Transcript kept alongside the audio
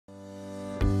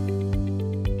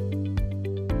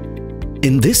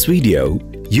In this video,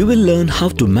 you will learn how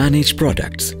to manage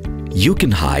products. You can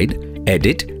hide,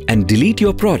 edit and delete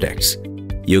your products.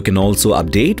 You can also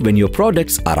update when your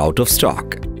products are out of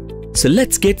stock. So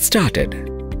let's get started.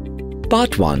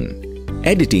 Part 1.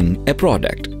 Editing a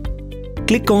product.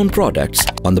 Click on Products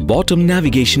on the bottom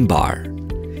navigation bar.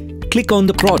 Click on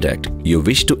the product you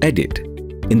wish to edit.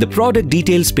 In the product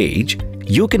details page,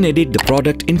 you can edit the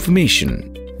product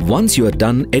information. Once you are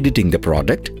done editing the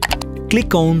product,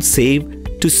 click on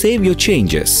Save to save your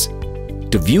changes.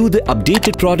 To view the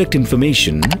updated product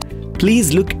information,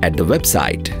 please look at the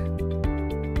website.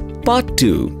 Part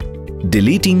 2.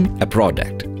 Deleting a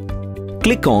product.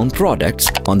 Click on Products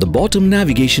on the bottom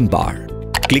navigation bar.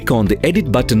 Click on the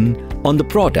Edit button on the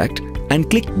product and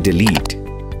click Delete.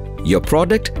 Your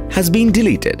product has been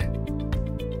deleted.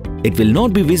 It will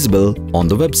not be visible on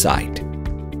the website.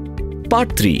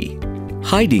 Part 3.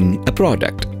 Hiding a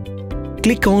product.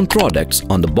 Click on Products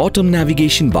on the bottom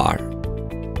navigation bar.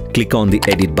 Click on the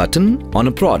Edit button on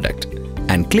a product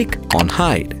and click on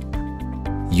Hide.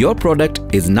 Your product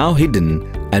is now hidden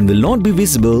and will not be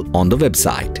visible on the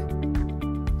website.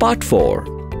 Part 4.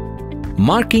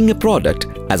 Marking a product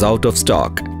as out of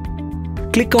stock.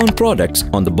 Click on Products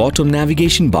on the bottom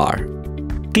navigation bar.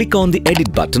 Click on the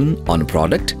Edit button on a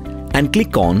product and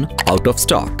click on Out of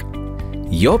Stock.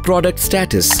 Your product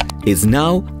status is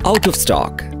now out of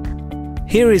stock.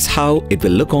 Here is how it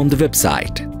will look on the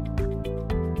website.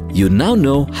 You now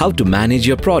know how to manage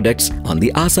your products on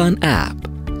the Aasaan app.